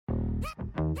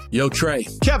Yo, Trey.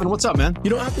 Kevin, what's up, man? You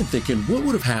know, I've been thinking, what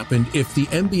would have happened if the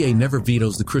NBA never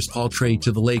vetoes the Chris Paul trade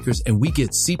to the Lakers and we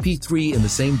get CP3 in the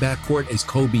same backcourt as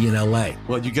Kobe in LA?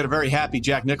 Well, you get a very happy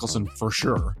Jack Nicholson for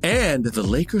sure. And the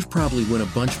Lakers probably win a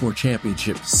bunch more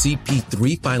championships.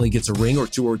 CP3 finally gets a ring or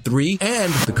two or three,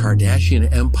 and the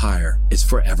Kardashian empire is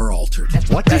forever altered.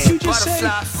 What did you just say?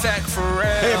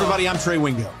 Hey, everybody, I'm Trey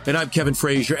Wingo. And I'm Kevin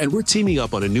Frazier, and we're teaming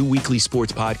up on a new weekly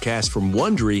sports podcast from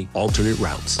Wondery, Alternate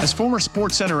Routes. As former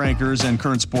Sports Center anchors and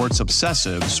current sports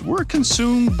obsessives, we're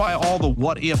consumed by all the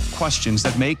what-if questions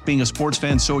that make being a sports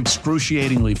fan so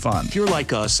excruciatingly fun. If you're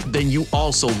like us, then you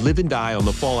also live and die on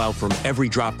the fallout from every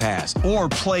drop pass. Or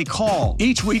play call.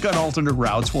 Each week on Alternate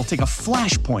Routes, we'll take a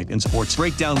flashpoint in sports,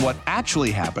 break down what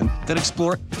actually happened, then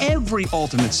explore every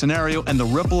alternate scenario and the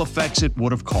ripple effects it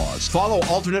would have caused. Follow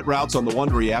Alternate Routes on the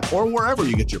Wondery app or wherever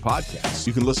you get your podcasts.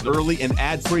 You can listen early and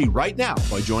ad-free right now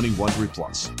by joining Wondery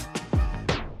Plus.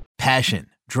 Passion,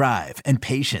 drive, and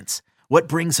patience. What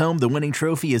brings home the winning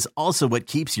trophy is also what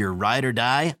keeps your ride or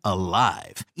die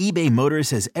alive. eBay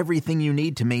Motors has everything you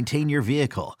need to maintain your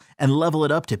vehicle and level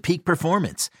it up to peak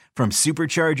performance, from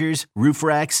superchargers, roof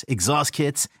racks, exhaust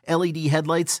kits, LED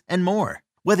headlights, and more.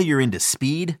 Whether you're into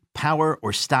speed, power,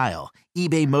 or style,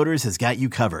 eBay Motors has got you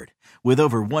covered. With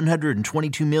over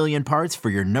 122 million parts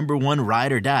for your number one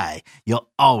ride or die,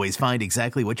 you'll always find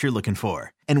exactly what you're looking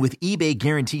for. And with eBay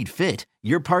Guaranteed Fit,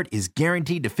 your part is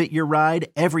guaranteed to fit your ride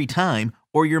every time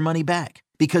or your money back.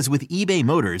 Because with eBay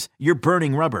Motors, you're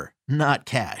burning rubber, not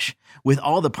cash. With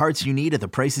all the parts you need at the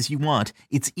prices you want,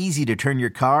 it's easy to turn your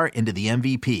car into the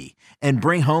MVP and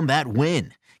bring home that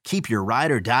win. Keep your ride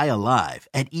or die alive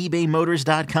at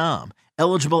ebaymotors.com.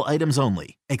 Eligible items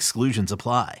only. Exclusions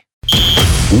apply.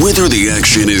 Whether the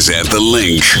action is at the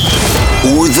link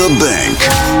or the bank,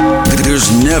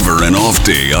 there's never an off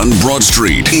day on Broad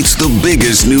Street. It's the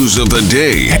biggest news of the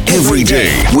day, every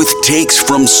day, with takes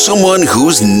from someone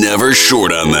who's never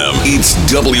short on them. It's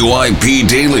WIP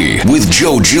Daily with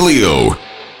Joe Giglio.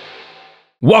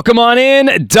 Welcome on in,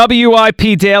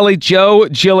 WIP Daily. Joe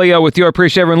Giglio with you. I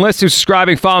appreciate everyone listening,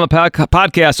 subscribing, following the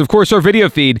podcast. Of course, our video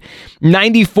feed,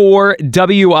 94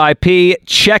 WIP.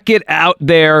 Check it out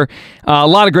there. A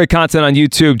lot of great content on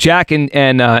YouTube. Jack and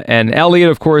Elliot,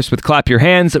 of course, with Clap Your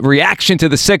Hands. Reaction to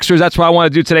the Sixers. That's what I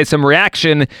want to do today. Some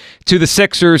reaction to the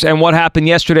Sixers and what happened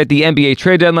yesterday at the NBA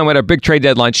trade deadline. We had a big trade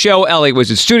deadline show. Elliot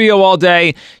was in studio all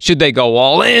day. Should they go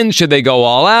all in? Should they go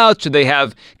all out? Should they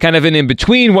have kind of an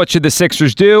in-between? What should the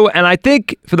Sixers do? And I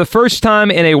think for the first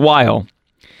time in a while,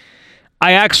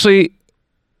 I actually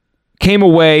came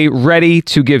away ready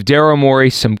to give Daryl Morey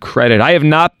some credit. I have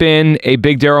not been a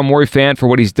big Daryl Morey fan for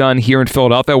what he's done here in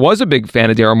Philadelphia. I was a big fan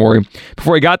of Daryl Morey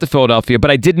before he got to Philadelphia, but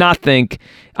I did not think,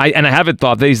 and I haven't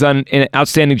thought that he's done an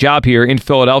outstanding job here in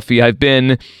Philadelphia. I've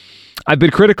been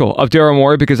critical of Daryl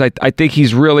Morey because I think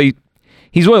he's really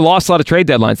lost a lot of trade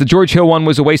deadlines. The George Hill one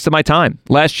was a waste of my time.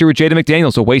 Last year with Jaden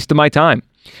McDaniels, a waste of my time.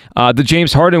 The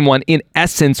James Harden one, in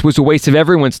essence, was a waste of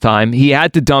everyone's time. He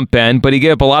had to dump Ben, but he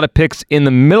gave up a lot of picks in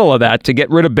the middle of that to get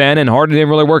rid of Ben, and Harden didn't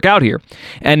really work out here.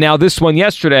 And now this one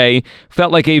yesterday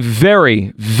felt like a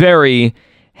very, very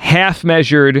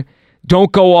half-measured,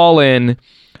 don't go all in,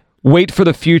 wait for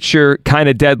the future kind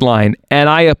of deadline. And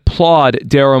I applaud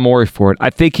Daryl Morey for it. I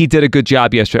think he did a good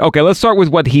job yesterday. Okay, let's start with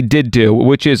what he did do,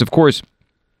 which is, of course,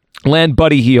 land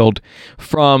Buddy Hield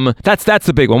from that's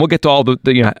the big one. We'll get to all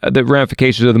the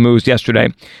ramifications of the moves yesterday,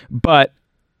 but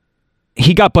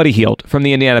he got Buddy Hield from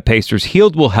the Indiana Pacers.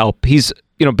 Hield will help. He's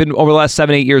been over the last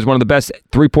 7-8 years one of the best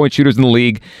 3-point shooters in the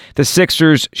league. The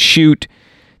Sixers shoot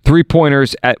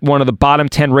 3-pointers at one of the bottom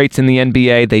 10 rates in the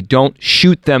NBA. They don't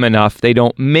shoot them enough. They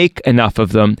don't make enough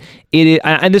of them.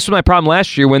 And this was my problem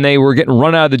last year when they were getting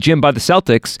run out of the gym by the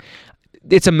Celtics.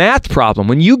 It's a math problem.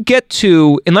 When you get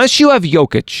to, unless you have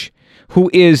Jokic, who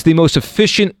is the most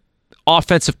efficient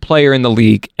offensive player in the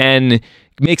league and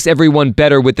makes everyone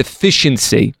better with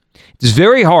efficiency, it's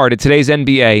very hard in today's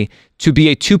NBA to be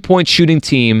a 2-point shooting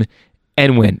team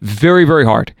and win. Very, very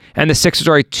hard. And the Sixers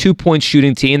are a 2-point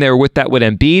shooting team. They were with that with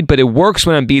Embiid, but it works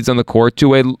when Embiid's on the court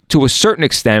to a certain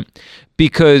extent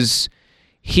because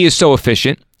he is so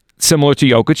efficient. Similar to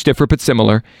Jokic, different but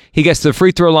similar. He gets to the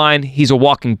free throw line. He's a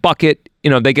walking bucket.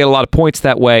 They get a lot of points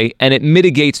that way, and it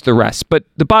mitigates the rest. But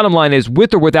the bottom line is,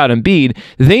 with or without Embiid,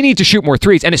 they need to shoot more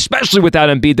threes, and especially without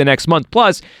Embiid the next month.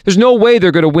 Plus, there's no way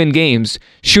they're going to win games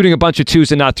shooting a bunch of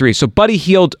twos and not threes. So Buddy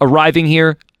Hield arriving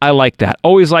here, I like that.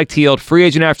 Always liked Hield. Free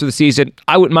agent after the season.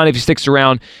 I wouldn't mind if he sticks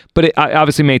around, but it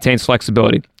obviously maintains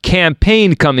flexibility.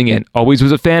 Campaign coming in. Always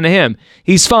was a fan of him.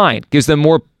 He's fine. Gives them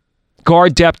more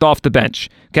guard depth off the bench.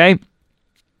 Okay?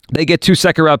 They get 2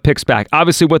 second-round picks back.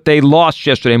 Obviously, what they lost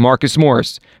yesterday, Marcus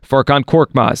Morris, Furkan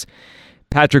Korkmaz,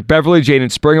 Patrick Beverly, Jaden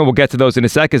Springer, we'll get to those in a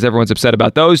sec because everyone's upset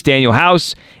about those, Daniel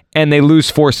House, and they lose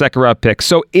 4 second-round picks.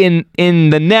 So in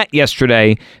the net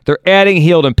yesterday, they're adding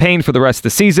Healed and Payne for the rest of the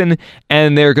season,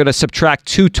 and they're going to subtract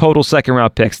 2 total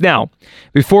second-round picks. Now,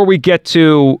 before we get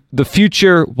to the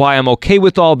future, why I'm okay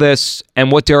with all this,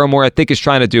 and what Daryl Morey, I think, is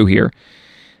trying to do here,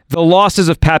 the losses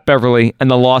of Pat Beverly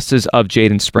and the losses of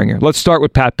Jaden Springer. Let's start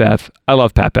with Pat Bev. I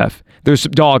love Pat Bev. There's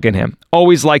dog in him.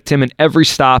 Always liked him in every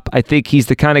stop. I think he's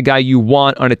the kind of guy you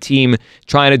want on a team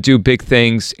trying to do big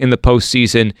things in the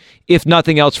postseason, if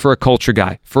nothing else for a culture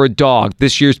guy, for a dog.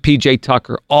 This year's PJ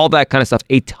Tucker, all that kind of stuff,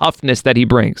 a toughness that he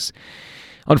brings.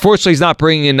 Unfortunately, he's not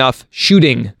bringing enough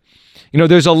shooting. You know,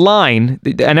 there's a line,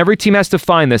 and every team has to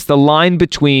find this, the line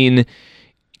between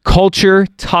culture,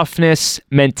 toughness,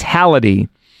 mentality,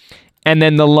 and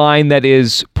then the line that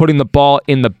is putting the ball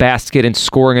in the basket and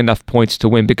scoring enough points to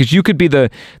win. Because you could be the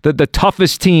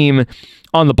toughest team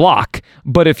on the block,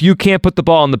 but if you can't put the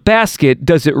ball in the basket,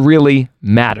 does it really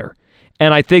matter?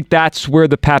 And I think that's where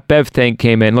the Pat Bev thing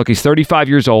came in. Look, he's 35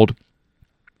 years old.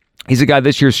 He's a guy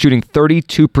this year shooting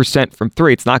 32% from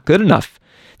 3. It's not good enough.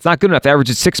 It's not good enough.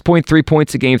 Averages 6.3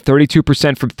 points a game,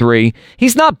 32% from 3.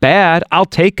 He's not bad. I'll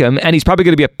take him, and he's probably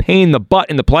going to be a pain in the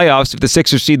butt in the playoffs if the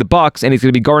Sixers see the Bucks, and he's going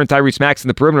to be guarding Tyrese Maxey in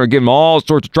the perimeter and give him all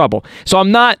sorts of trouble. So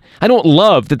I don't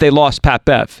love that they lost Pat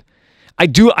Bev. I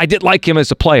did like him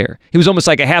as a player. He was almost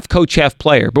like a half coach, half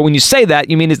player. But when you say that,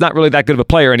 you mean he's not really that good of a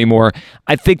player anymore.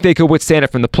 I think they could withstand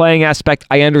it from the playing aspect.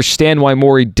 I understand why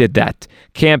Morey did that.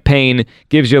 Campaign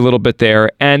gives you a little bit there,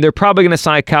 and they're probably going to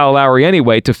sign Kyle Lowry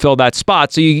anyway to fill that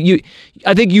spot. So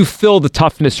I think you fill the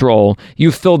toughness role.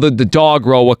 You fill the dog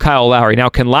role with Kyle Lowry. Now,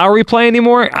 can Lowry play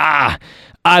anymore? I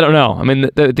don't know. I mean,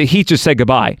 the Heat just said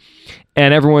goodbye,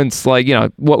 and everyone's like, you know,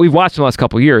 what we've watched in the last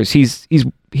couple of years,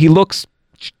 he looks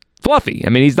fluffy. I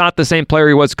mean, he's not the same player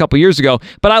he was a couple years ago,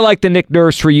 but I like the Nick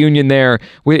Nurse reunion there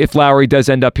if Lowry does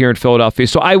end up here in Philadelphia.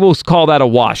 So I will call that a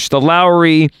wash. The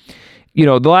Lowry,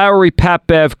 Pat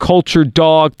Bev, culture,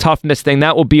 dog, toughness thing,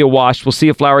 that will be a wash. We'll see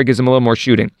if Lowry gives him a little more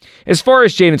shooting. As far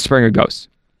as Jaden Springer goes,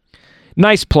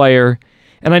 nice player.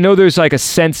 And I know there's like a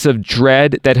sense of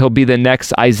dread that he'll be the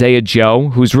next Isaiah Joe,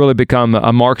 who's really become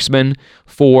a marksman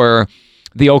for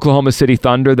the Oklahoma City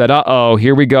Thunder, that,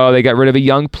 here we go. They got rid of a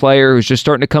young player who's just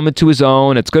starting to come into his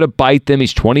own. It's going to bite them.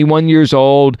 He's 21 years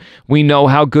old. We know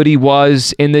how good he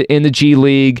was in the G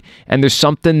League, and there's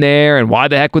something there, and why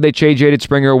the heck would they trade Jaden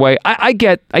Springer away? I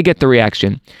get the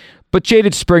reaction. But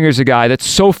Jaden Springer's a guy that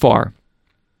so far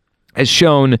has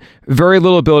shown very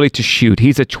little ability to shoot.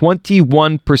 He's a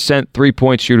 21%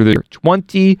 three-point shooter this year.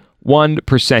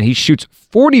 21%. He shoots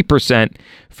 40%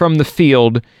 from the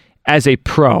field as a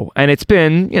pro, and it's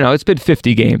been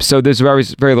 50 games, so there's very,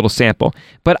 very little sample.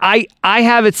 But I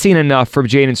haven't seen enough from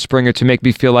Jaden Springer to make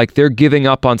me feel like they're giving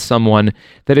up on someone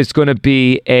that is going to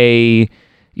be a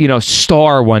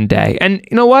star one day. And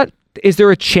you know what? Is there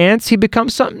a chance he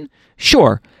becomes something?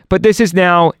 Sure, but this is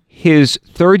now his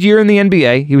 3rd year in the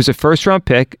NBA. He was a first-round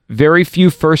pick. Very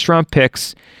few first-round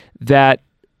picks that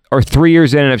are 3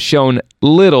 years in and have shown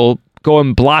little go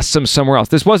and blossom somewhere else.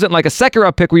 This wasn't like a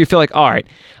second-round pick where you feel like, all right,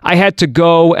 I had to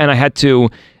go and I had to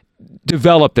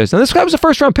develop this. Now, this guy was a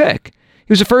first-round pick.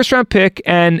 He was a first-round pick,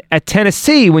 and at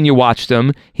Tennessee, when you watched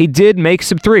him, he did make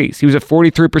some threes. He was a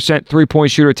 43%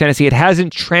 three-point shooter at Tennessee. It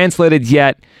hasn't translated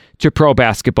yet to pro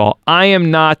basketball. I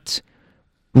am not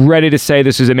ready to say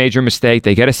this is a major mistake.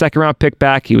 They get a second-round pick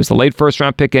back. He was the late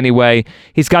first-round pick anyway.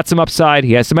 He's got some upside.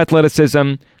 He has some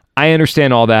athleticism. I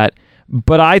understand all that.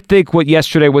 But I think what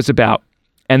yesterday was about,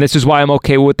 and this is why I'm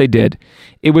okay with what they did,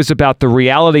 it was about the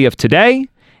reality of today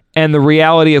and the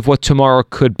reality of what tomorrow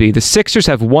could be. The Sixers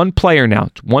have one player now,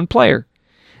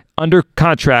 under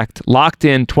contract, locked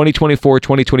in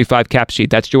 2024-2025 cap sheet.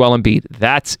 That's Joel Embiid.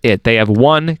 That's it. They have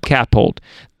one cap hold.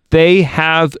 They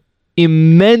have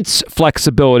immense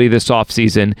flexibility this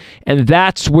offseason, and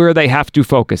that's where they have to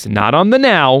focus. Not on the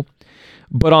now,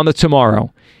 but on the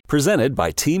tomorrow. Presented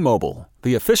by T-Mobile,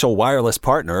 the official wireless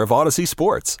partner of Odyssey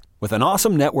Sports. With an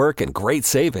awesome network and great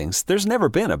savings, there's never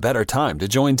been a better time to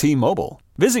join T-Mobile.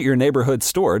 Visit your neighborhood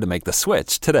store to make the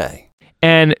switch today.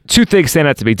 And 2 things stand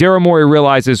out to me. Daryl Morey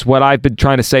realizes what I've been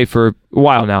trying to say for a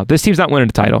while now. This team's not winning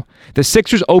the title. The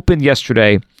Sixers opened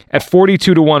yesterday at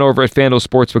 42-1 over at FanDuel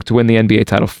Sportsbook to win the NBA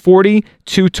title.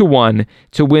 42-1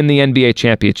 to win the NBA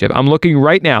championship. I'm looking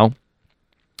right now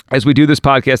as we do this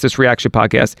podcast, this reaction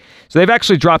podcast. So they've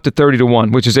actually dropped to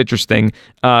 30-1, which is interesting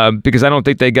because I don't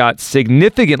think they got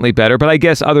significantly better, but I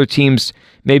guess other teams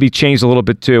maybe changed a little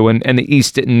bit too, and the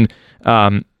East didn't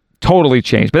totally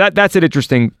changed. But that's an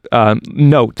interesting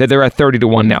note that they're at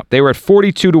 30-1 now. They were at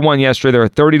 42-1 yesterday. They're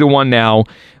at 30-1 now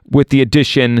with the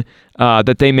addition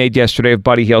that they made yesterday of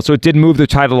Buddy Hield. So it did move their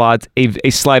title odds a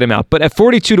slight amount. But at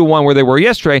 42-1 where they were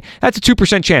yesterday, that's a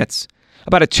 2% chance.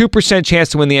 About a 2% chance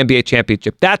to win the NBA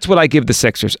championship. That's what I give the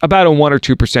Sixers. About a 1 or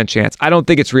 2% chance. I don't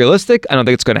think it's realistic. I don't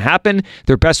think it's going to happen.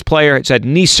 Their best player has had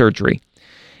knee surgery.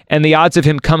 And the odds of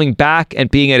him coming back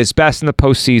and being at his best in the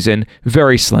postseason,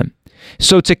 very slim.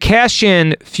 So to cash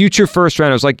in future first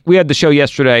rounders, like we had the show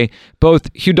yesterday, both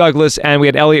Hugh Douglas and we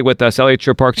had Elliot with us, Elliot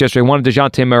Shore Parks yesterday, wanted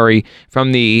DeJounte Murray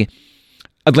from the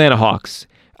Atlanta Hawks.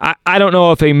 I don't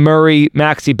know if a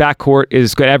Murray-Maxey backcourt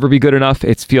is going to ever be good enough.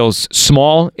 It feels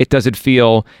small. It doesn't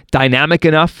feel dynamic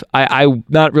enough. I'm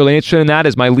not really interested in that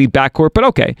as my lead backcourt, but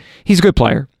okay, he's a good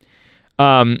player.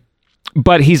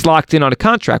 But he's locked in on a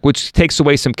contract, which takes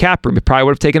away some cap room. He probably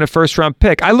would have taken a first-round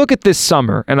pick. I look at this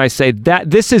summer, and I say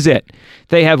that this is it.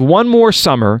 They have one more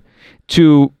summer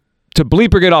to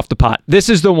bleep or get off the pot. This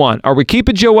is the one. Are we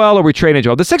keeping Joel or are we trading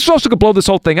Joel? The Sixers also could blow this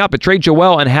whole thing up and trade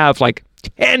Joel and have like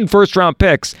 10 first-round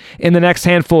picks in the next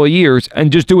handful of years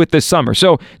and just do it this summer.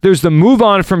 So there's the move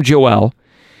on from Joel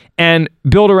and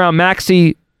build around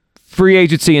Maxey, free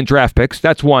agency and draft picks.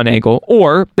 That's one angle.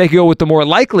 Or they could go with the more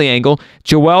likely angle.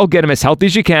 Joel, get him as healthy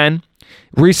as you can.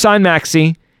 Re-sign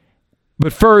Maxey.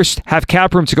 But first, have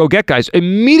cap room to go get guys.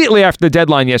 Immediately after the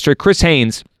deadline yesterday, Chris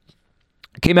Haynes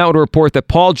came out with a report that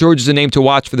Paul George is a name to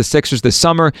watch for the Sixers this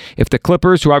summer. If the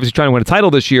Clippers, who are obviously trying to win a title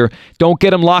this year, don't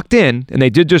get him locked in, and they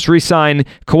did just re-sign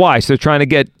Kawhi, so they're trying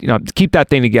to keep that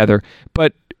thing together.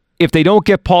 But if they don't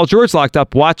get Paul George locked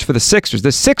up, watch for the Sixers.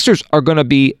 The Sixers are going to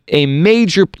be a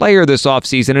major player this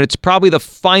offseason, and it's probably the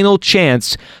final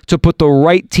chance to put the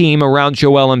right team around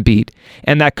Joel Embiid.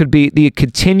 And that could be the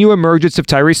continued emergence of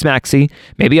Tyrese Maxey,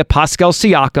 maybe a Pascal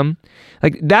Siakam.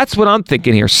 Like, that's what I'm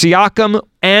thinking here. Siakam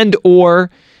and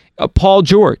or Paul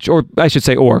George, or I should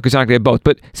say or, because I'm not going to get both,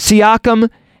 but Siakam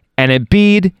and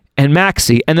Embiid and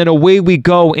Maxey, and then away we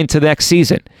go into the next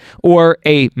season. Or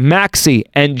a Maxey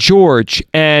and George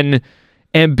and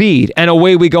Embiid, and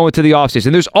away we go into the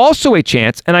offseason. There's also a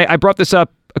chance, and I brought this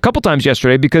up a couple times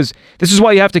yesterday, because this is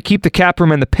why you have to keep the cap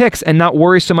room and the picks and not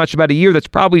worry so much about a year that's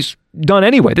probably done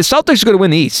anyway. The Celtics are going to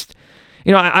win the East.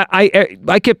 You know,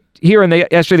 I kept hearing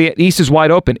yesterday the East is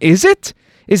wide open. Is it?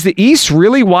 Is the East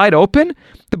really wide open?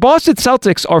 The Boston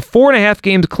Celtics are 4.5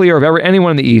 games clear of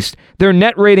anyone in the East. Their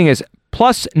net rating is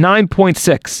plus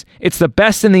 9.6. It's the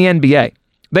best in the NBA.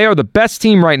 They are the best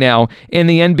team right now in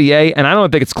the NBA, and I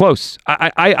don't think it's close.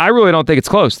 I really don't think it's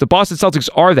close. The Boston Celtics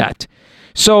are that.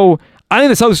 So I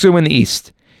think the Celtics are going to win the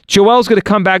East. Joel's going to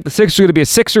come back. The Sixers are going to be a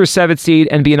 6 or a 7 seed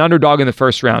and be an underdog in the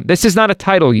first round. This is not a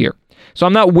title year. So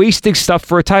I'm not wasting stuff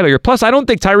for a title year. Plus, I don't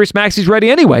think Tyrese Maxey's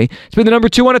ready anyway to be the number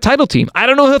 2 on a title team. I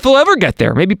don't know if he'll ever get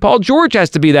there. Maybe Paul George has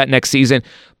to be that next season.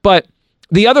 But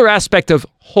the other aspect of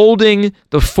holding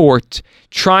the fort,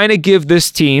 trying to give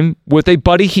this team with a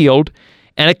Buddy Hield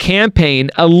and a campaign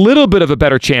a little bit of a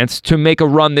better chance to make a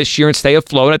run this year and stay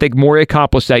afloat. I think Morey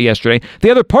accomplished that yesterday.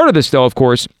 The other part of this, though, of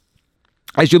course,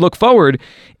 as you look forward,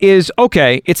 is,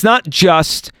 okay, it's not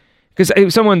just...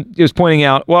 Because someone was pointing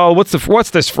out, well, what's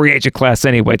this free agent class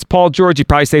anyway? It's Paul George. He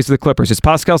probably stays with the Clippers. It's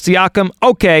Pascal Siakam.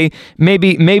 Okay,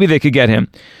 maybe they could get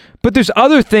him. But there's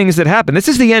other things that happen. This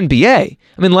is the NBA.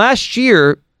 I mean, last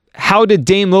year, how did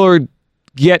Dame Lillard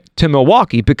get to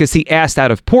Milwaukee? Because he asked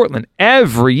out of Portland.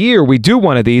 Every year we do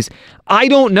one of these. I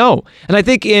don't know. And I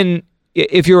think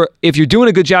if you're doing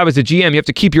a good job as a GM, you have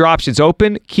to keep your options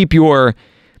open, keep your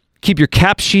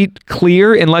cap sheet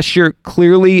clear. Unless you're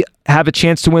clearly have a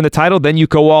chance to win the title, then you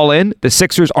go all in. The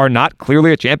Sixers are not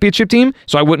clearly a championship team,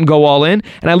 so I wouldn't go all in.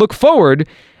 And I look forward,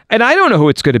 and I don't know who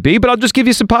it's going to be, but I'll just give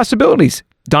you some possibilities.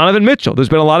 Donovan Mitchell. There's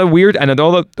been a lot of weird, and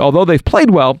although they've played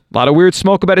well, a lot of weird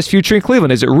smoke about his future in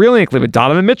Cleveland. Is it really in Cleveland?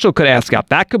 Donovan Mitchell could ask out.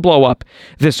 That could blow up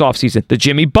this offseason. The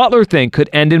Jimmy Butler thing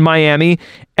could end in Miami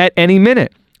at any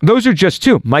minute. Those are just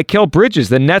two. Mikal Bridges.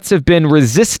 The Nets have been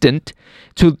resistant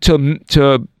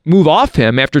to move off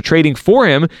him after trading for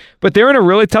him, but they're in a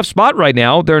really tough spot right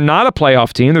now. They're not a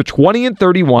playoff team. They're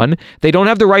 20-31. They don't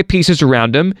have the right pieces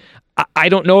around him. I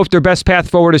don't know if their best path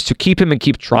forward is to keep him and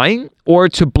keep trying or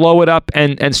to blow it up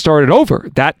and start it over.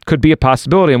 That could be a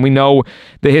possibility, and we know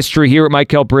the history here at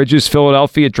Mikal Bridges.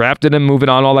 Philadelphia drafted him, moving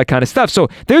on, all that kind of stuff. So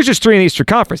there's just three in the Eastern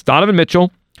Conference. Donovan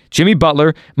Mitchell, Jimmy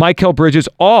Butler, Mikal Bridges,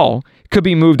 all could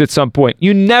be moved at some point.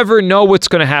 You never know what's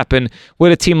going to happen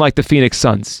with a team like the Phoenix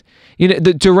Suns. You know,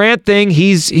 the Durant thing,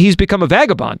 he's become a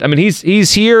vagabond. I mean,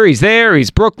 he's here, he's there,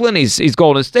 he's Brooklyn, he's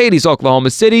Golden State, he's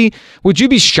Oklahoma City. Would you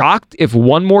be shocked if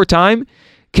one more time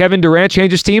Kevin Durant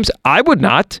changes teams? I would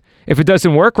not if it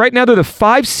doesn't work. Right now, they're the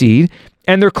 5 seed.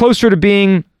 and they're closer to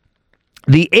being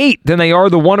the 8 than they are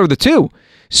the 1 or the 2.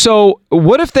 So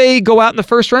what if they go out in the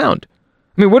first round?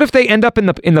 I mean, what if they end up in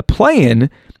the play-in,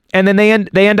 and then they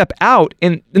end up out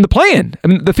in the play-in? I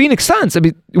mean, the Phoenix Suns. I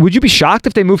mean, would you be shocked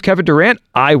if they moved Kevin Durant?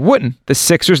 I wouldn't. The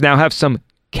Sixers now have some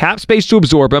cap space to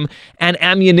absorb him and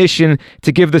ammunition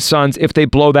to give the Suns if they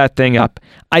blow that thing up.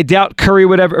 I doubt Curry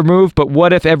would ever move, but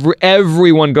what if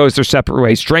everyone goes their separate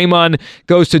ways? Draymond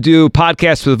goes to do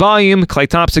podcasts for the Volume. Klay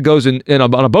Thompson goes on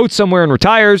a boat somewhere and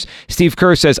retires. Steve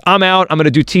Kerr says, I'm out. I'm going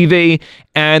to do TV.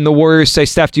 And the Warriors say,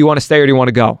 Steph, do you want to stay or do you want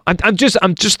to go? I'm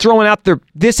just throwing out there.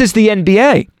 This is the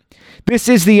NBA. This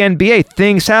is the NBA.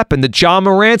 Things happen. The Ja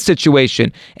Morant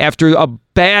situation after a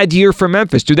bad year for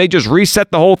Memphis. Do they just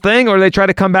reset the whole thing, or do they try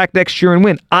to come back next year and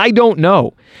win? I don't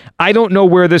know. I don't know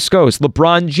where this goes.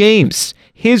 LeBron James,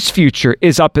 his future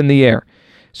is up in the air.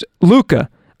 So, Luka,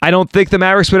 I don't think the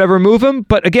Mavericks would ever move him,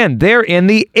 but again, they're in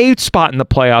the 8th spot in the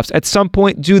playoffs. At some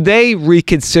point, do they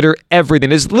reconsider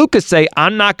everything? Does Luka say,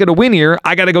 I'm not going to win here,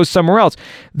 I got to go somewhere else?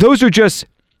 Those are just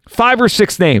 5 or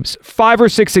 6 names, 5 or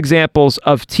 6 examples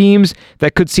of teams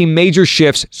that could see major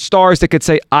shifts, stars that could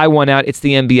say, I want out. It's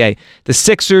the NBA. The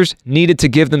Sixers needed to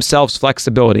give themselves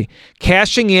flexibility.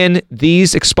 Cashing in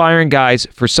these expiring guys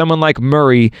for someone like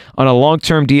Murray on a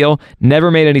long-term deal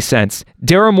never made any sense.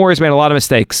 Daryl Morey's made a lot of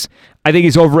mistakes. I think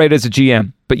he's overrated as a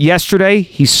GM. But yesterday,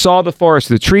 he saw the forest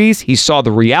of the trees. He saw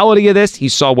the reality of this. He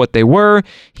saw what they were.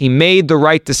 He made the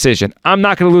right decision. I'm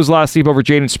not going to lose a lot of sleep over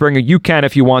Jaden Springer. You can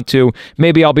if you want to.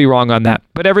 Maybe I'll be wrong on that.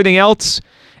 But everything else,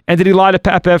 and did he lie to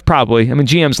Pat Probably. I mean,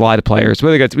 GMs lie to players.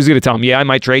 Who's going to tell him, yeah, I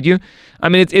might trade you? I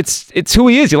mean, it's who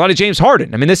he is. He lied to James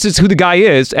Harden. I mean, this is who the guy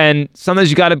is. And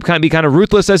sometimes you got to be kind of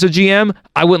ruthless as a GM.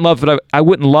 I wouldn't love it. I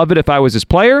wouldn't love it if I was his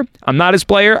player. I'm not his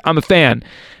player. I'm a fan.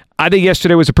 I think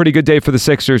yesterday was a pretty good day for the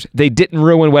Sixers. They didn't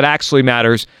ruin what actually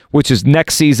matters, which is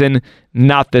next season,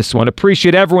 not this one.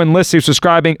 Appreciate everyone listening,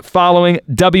 subscribing, following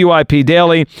WIP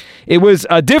Daily. It was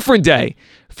a different day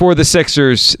for the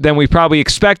Sixers than we probably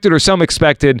expected or some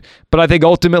expected, but I think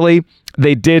ultimately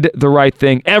they did the right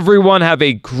thing. Everyone have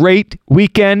a great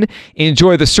weekend.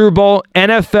 Enjoy the Super Bowl,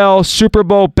 NFL Super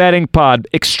Bowl betting pod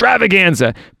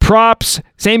extravaganza. Props,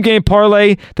 same game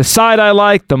parlay, the side I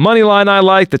like, the money line I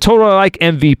like, the total I like,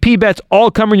 MVP bets,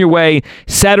 all coming your way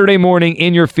Saturday morning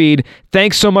in your feed.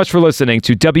 Thanks so much for listening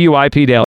to WIP Daily.